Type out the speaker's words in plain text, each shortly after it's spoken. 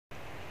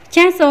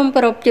ចាសសូម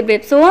គោរពជម្រា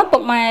បសួរពុ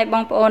កម៉ែប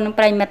ងប្អូននិង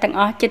ប្រិយមិត្តទាំង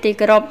អស់ជាទី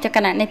គោរពចំក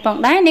ណនេះផង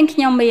ដែរនាងខ្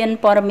ញុំមាន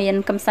ព័ត៌មាន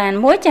កំសាន្ត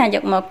មួយចាយ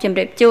កមកជម្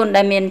រាបជូន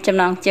ដែលមានចំ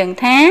ណងជើង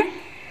ថា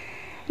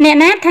អ្នក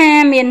ណាថា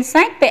មាន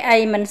សាច់ពេលអី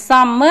មិនស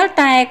មមើល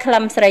តែក្លឹ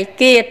មស្រី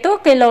គាទោះ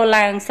គីឡូ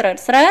ឡើងស្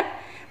រើត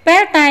ពេ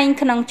លតែង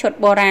ក្នុងឈុត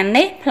បុរាណ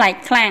នេះប្លែក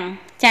ខ្លាំង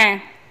ចា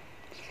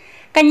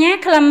កញ្ញា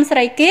ក្លឹមស្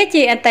រីគា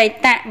ជាអតី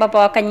តបប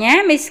កញ្ញា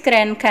Miss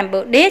Grand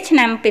Cambodia ឆ្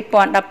នាំ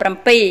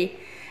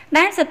2017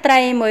ដែលស្ត្រី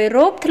មួយ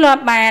រូបធ្លា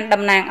ប់បាន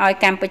តំណាងឲ្យ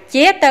កម្ពុ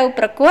ជាទៅ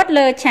ប្រកួត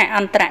លើឆាកអ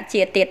ន្តរ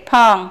ជាតិទៀតផ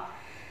ង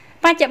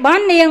បច្ចុប្ប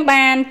ន្ននាង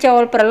បានចូ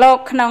លប្រឡូក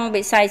ក្នុង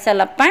វិស័យសិ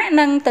ល្បៈ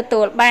និងទ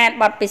ទួលបាន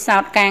បទពិសោ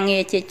ធន៍ការងា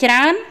រជាច្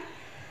រើន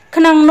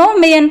ក្នុងនោះ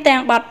មានទាំ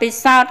ងបទពិ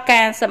សោធន៍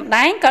ការសម្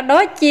ដែងក៏ដូ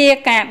ចជា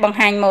ការបង្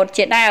ហាញម៉ូដ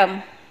ជាដើម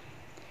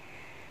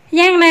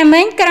យ៉ាងណា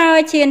មិញក្រោយ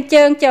ឈាន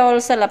ជើងចូល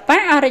សិល្បៈ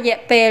អស់រយៈ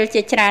ពេល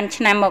ជាច្រើន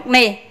ឆ្នាំមក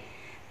នេះ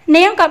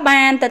នាងក៏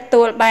បានទ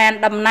ទួលបាន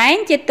តំណែង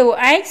ជាតួ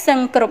ឯកសឹង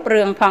គ្រប់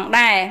រឿងផង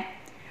ដែរ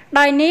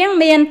ដោយនាង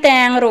មាន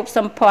ទាំងរូបស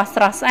ម្ផស្ស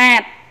ស្រស់ស្អា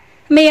ត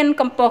មាន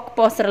កម្ពស់ខ្ព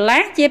ស់ស្រ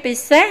ឡះជាពិ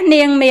សេស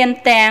នាងមាន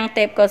ទាំង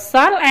ទេពកោស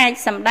ល្យអាច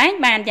សម្ដែង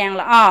បានយ៉ាង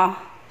ល្អ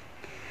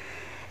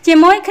ជា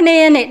មួយគ្នា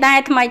នេះដែរ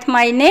ថ្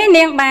មីនេះ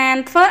នាងបាន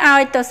ធ្វើឲ្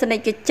យទស្សនិ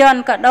កជន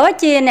ក៏ដូច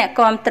ជាអ្នក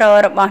គាំទ្រ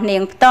របស់នា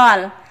ងផ្ទា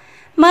ល់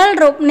មើល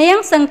រូបនាង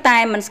សឹងតែ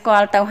មិនស្គា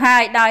ល់ទៅហើ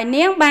យដោយ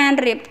នាងបាន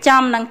រៀប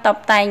ចំនិងតុប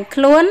តែង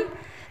ខ្លួន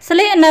ស្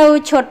លៀកនៅ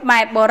ឈុតបែ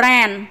បបុ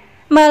រាណ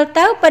មើល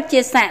ទៅពិត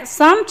ជាស័ក្តិ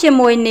សមជា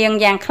មួយនាង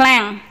យ៉ាងខ្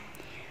លាំង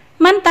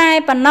មិនតែ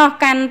ប៉ុណ្ណោះ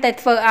កាន់តែ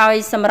ធ្វើឲ្យ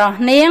សម្រស់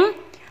នាង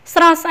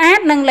ស្រស់ស្អាត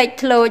និងលេច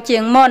ធ្លោជា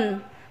ងមុន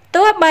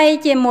ទោះបី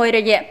ជាមួយរ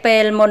យៈពេ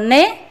លមុន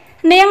នេះ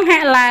នាងហា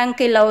ក់ឡើង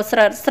គីឡូស្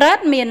រើត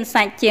មាន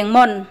សាច់ជាង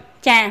មុន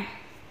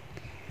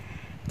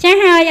ចា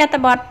ហើយអត្ថ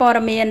បទព័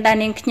ត៌មានដែល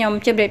នាងខ្ញុំ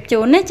ជម្រាបជូ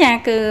ននេះចា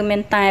គឺមា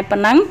នតែប៉ុ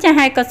ណ្ណឹងចា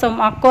ហើយក៏សូម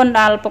អរគុណ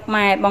ដល់ពុក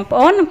ម៉ែបងប្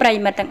អូននិងប្រិយ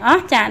មិត្តទាំងអ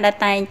ស់ចាដែល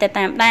តែងតែ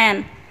តាមដាន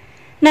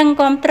និង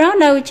គាំទ្រ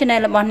នៅ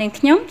Channel របស់នាង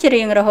ខ្ញុំជា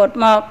រៀងរហូត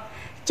មក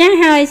ចា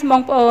ហើយប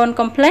ងប្អូន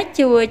កុំភ្លេច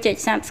ជួយចុច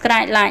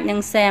Subscribe Like និង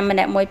Share ម្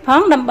នាក់មួយផ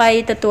ងដើម្បី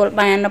ទទួល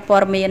បានព័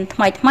ត៌មានថ្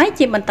មីៗ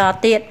ជាបន្ត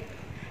ទៀត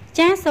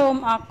ចាសូម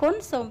អរគុណ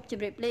សូមជ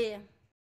ម្រាបលា